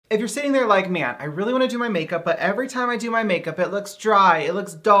If you're sitting there like, man, I really want to do my makeup, but every time I do my makeup, it looks dry, it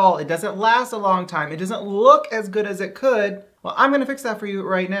looks dull, it doesn't last a long time, it doesn't look as good as it could, well, I'm gonna fix that for you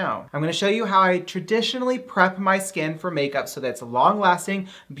right now. I'm gonna show you how I traditionally prep my skin for makeup so that it's long lasting,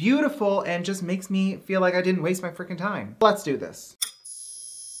 beautiful, and just makes me feel like I didn't waste my freaking time. Let's do this.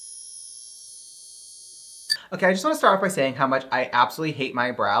 Okay, I just want to start off by saying how much I absolutely hate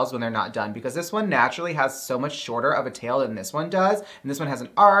my brows when they're not done, because this one naturally has so much shorter of a tail than this one does, and this one has an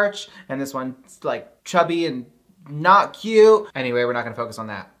arch, and this one's like chubby and not cute. Anyway, we're not going to focus on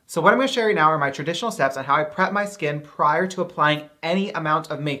that. So what I'm going to share right now are my traditional steps on how I prep my skin prior to applying any amount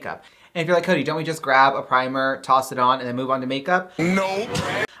of makeup. And if you're like, Cody, don't we just grab a primer, toss it on, and then move on to makeup? No.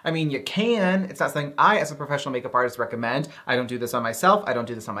 I mean, you can. It's not something I, as a professional makeup artist, recommend. I don't do this on myself. I don't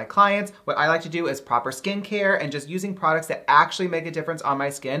do this on my clients. What I like to do is proper skincare and just using products that actually make a difference on my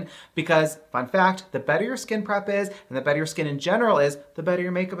skin, because, fun fact, the better your skin prep is and the better your skin in general is, the better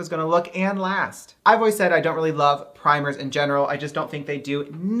your makeup is gonna look and last. I've always said I don't really love primers in general. I just don't think they do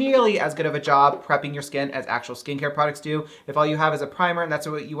nearly as good of a job prepping your skin as actual skincare products do. If all you have is a primer and that's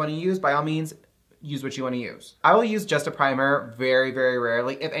what you wanna use, by all means, use what you want to use. I will use just a primer very, very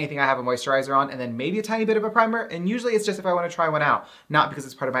rarely. If anything, I have a moisturizer on and then maybe a tiny bit of a primer, and usually it's just if I want to try one out, not because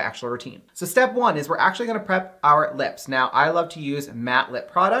it's part of my actual routine. So step one is we're actually going to prep our lips. Now, I love to use matte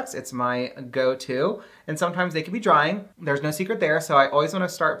lip products. It's my go-to, and sometimes they can be drying. There's no secret there, so I always want to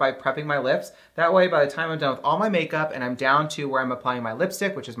start by prepping my lips. That way, by the time I'm done with all my makeup and I'm down to where I'm applying my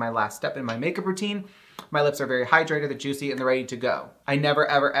lipstick, which is my last step in my makeup routine, my lips are very hydrated, they're juicy, and they're ready to go. I never,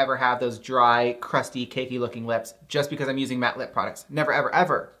 ever, ever have those dry, crusty, cakey looking lips just because I'm using matte lip products. Never, ever,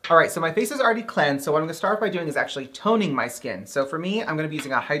 ever. All right, so my face is already cleansed, so what I'm gonna start by doing is actually toning my skin. So for me, I'm gonna be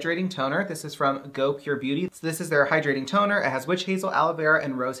using a hydrating toner. This is from GoPure Beauty. So this is their hydrating toner. It has witch hazel, aloe vera,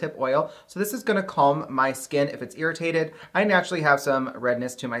 and rosehip oil. So this is gonna calm my skin if it's irritated. I naturally have some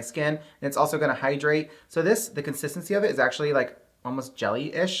redness to my skin, and it's also gonna hydrate. So the consistency of it is actually like almost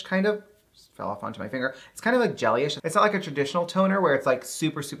jelly-ish, kind of. Just fell off onto my finger. It's kind of like jelly-ish. It's not like a traditional toner where it's like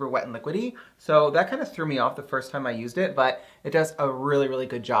super, super wet and liquidy. So that kind of threw me off the first time I used it, but it does a really, really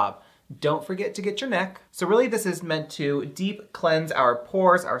good job. Don't forget to get your neck. So really this is meant to deep cleanse our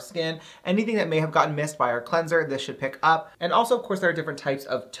pores, our skin, anything that may have gotten missed by our cleanser, this should pick up. And also, of course, there are different types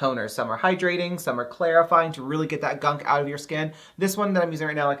of toners. Some are hydrating, some are clarifying to really get that gunk out of your skin. This one that I'm using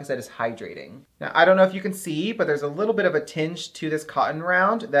right now, like I said, is hydrating. Now, I don't know if you can see, but there's a little bit of a tinge to this cotton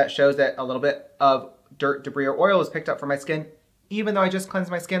round that shows that a little bit of dirt, debris, or oil is picked up from my skin, even though I just cleansed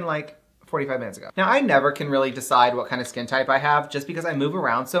my skin like 45 minutes ago. Now, I never can really decide what kind of skin type I have just because I move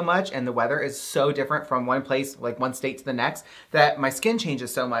around so much and the weather is so different from one place, like one state to the next, that my skin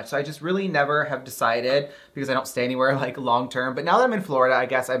changes so much. So I just really never have decided because I don't stay anywhere like long term. But now that I'm in Florida, I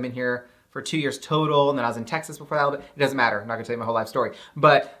guess I've been here for 2 years total, and then I was in Texas before that, but it doesn't matter. I'm not gonna tell you my whole life story.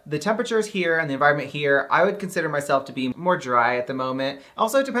 But the temperatures here and the environment here, I would consider myself to be more dry at the moment.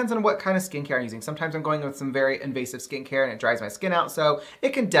 Also, it depends on what kind of skincare I'm using. Sometimes I'm going with some very invasive skincare and it dries my skin out, so it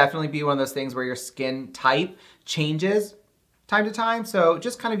can definitely be one of those things where your skin type changes time to time. So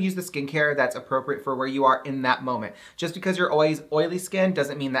just kind of use the skincare that's appropriate for where you are in that moment. Just because you're always oily skin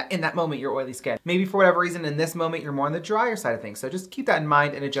doesn't mean that in that moment you're oily skin. Maybe for whatever reason in this moment you're more on the drier side of things. So just keep that in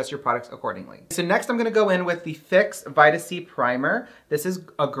mind and adjust your products accordingly. So next I'm gonna go in with the Phix VitaC Primer. This is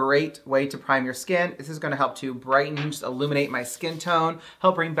a great way to prime your skin. This is gonna help to brighten, just illuminate my skin tone,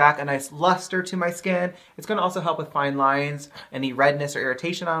 help bring back a nice luster to my skin. It's gonna also help with fine lines, any redness or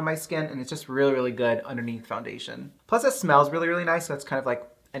irritation on my skin, and it's just really, really good underneath foundation. Plus it smells really, really nice, so it's kind of like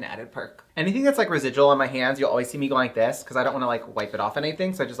an added perk. Anything that's like residual on my hands, you'll always see me going like this because I don't want to like wipe it off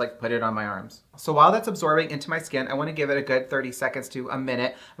anything, so I just like put it on my arms. So while that's absorbing into my skin, I want to give it a good 30 seconds to a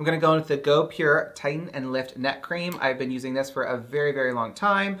minute. I'm going to go in with the GoPure Tighten and Lift Neck Cream. I've been using this for a very, very long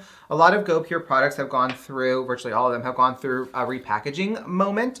time. A lot of GoPure products have gone through, virtually all of them have gone through a repackaging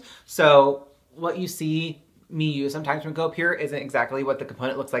moment. So what you see me use sometimes from GoPure isn't exactly what the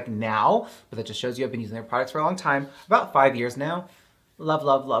component looks like now, but that just shows you I've been using their products for a long time, about 5 years now. Love,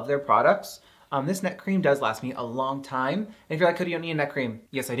 love, love their products. This neck cream does last me a long time. And if you're like, Cody, you don't need a neck cream.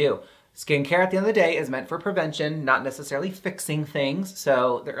 Yes, I do. Skincare at the end of the day is meant for prevention, not necessarily fixing things.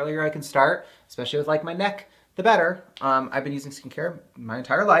 So the earlier I can start, especially with like my neck, the better. I've been using skincare my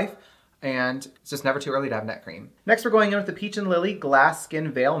entire life, and it's just never too early to have neck cream. Next, we're going in with the Peach and Lily Glass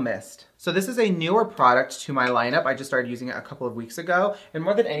Skin Veil Mist. So this is a newer product to my lineup. I just started using it a couple of weeks ago. And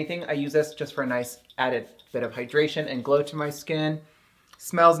more than anything, I use this just for a nice added bit of hydration and glow to my skin.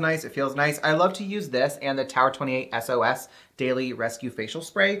 Smells nice, it feels nice. I love to use this and the Tower 28 SOS Daily Rescue Facial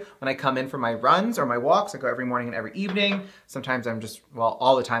Spray when I come in for my runs or my walks. I go every morning and every evening. Sometimes I'm just, well,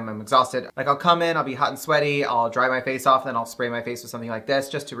 all the time I'm exhausted. Like I'll come in, I'll be hot and sweaty, I'll dry my face off, then I'll spray my face with something like this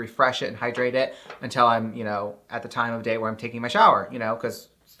just to refresh it and hydrate it until I'm, you know, at the time of day where I'm taking my shower, you know, because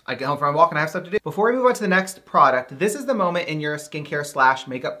I get home from my walk and I have stuff to do. Before we move on to the next product, this is the moment in your skincare slash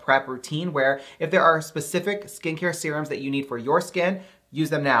makeup prep routine where if there are specific skincare serums that you need for your skin, use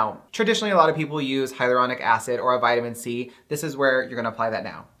them now. Traditionally, a lot of people use hyaluronic acid or a vitamin C. This is where you're gonna apply that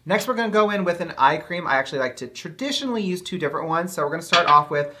now. Next, we're gonna go in with an eye cream. I actually like to traditionally use two different ones. So we're gonna start off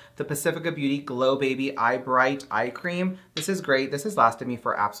with the Pacifica Beauty Glow Baby Eye Bright Eye Cream. This is great. This has lasted me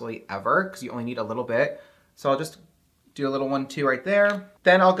for absolutely ever because you only need a little bit. So I'll just do a little 1-2 right there.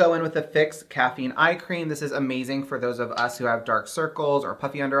 Then I'll go in with the Phix Caffeine Eye Cream. This is amazing for those of us who have dark circles or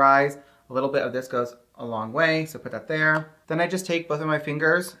puffy under eyes. A little bit of this goes a long way, so put that there. Then I just take both of my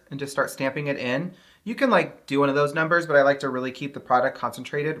fingers and just start stamping it in. You can like do one of those numbers, but I like to really keep the product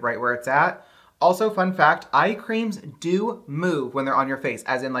concentrated right where it's at. Also, fun fact, eye creams do move when they're on your face,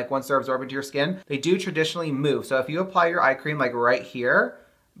 as in like once they're absorbed into your skin, they do traditionally move. So if you apply your eye cream like right here,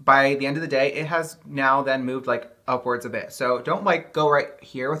 by the end of the day, it has now then moved like upwards a bit. So don't like go right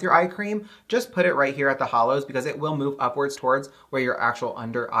here with your eye cream, just put it right here at the hollows because it will move upwards towards where your actual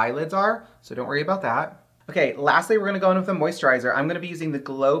under eyelids are. So don't worry about that. Okay, lastly, we're gonna go in with a moisturizer. I'm gonna be using the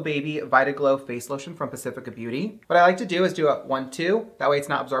Glow Baby VitaGlow Face Lotion from Pacifica Beauty. What I like to do is do a 1-2. That way it's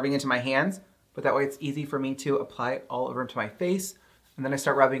not absorbing into my hands, but that way it's easy for me to apply it all over into my face. And then I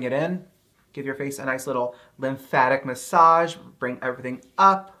start rubbing it in. Give your face a nice little lymphatic massage, bring everything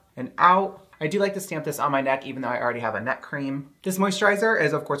up and out. I do like to stamp this on my neck even though I already have a neck cream. This moisturizer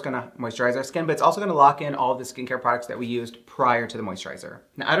is of course gonna moisturize our skin, but it's also gonna lock in all of the skincare products that we used prior to the moisturizer.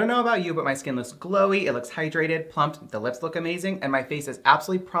 Now I don't know about you, but my skin looks glowy, it looks hydrated, plumped, the lips look amazing, and my face is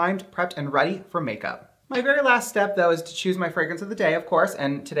absolutely primed, prepped, and ready for makeup. My very last step though is to choose my fragrance of the day, of course,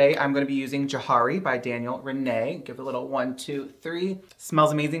 and today I'm gonna be using Jahari by Daniel Renee. Give it a little 1, 2, 3.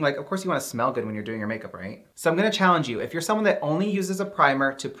 Smells amazing. Like, of course you wanna smell good when you're doing your makeup, right? So I'm gonna challenge you. If you're someone that only uses a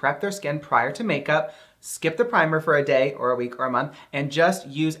primer to prep their skin prior to makeup, skip the primer for a day or a week or a month and just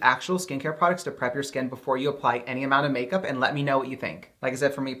use actual skincare products to prep your skin before you apply any amount of makeup and let me know what you think. Like I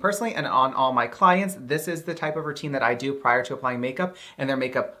said, for me personally and on all my clients, this is the type of routine that I do prior to applying makeup, and their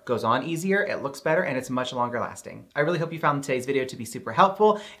makeup goes on easier, it looks better, and it's much longer lasting. I really hope you found today's video to be super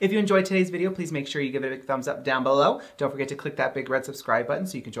helpful. If you enjoyed today's video, please make sure you give it a big thumbs up down below. Don't forget to click that big red subscribe button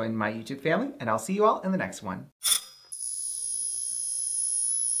so you can join my YouTube family, and I'll see you all in the next one.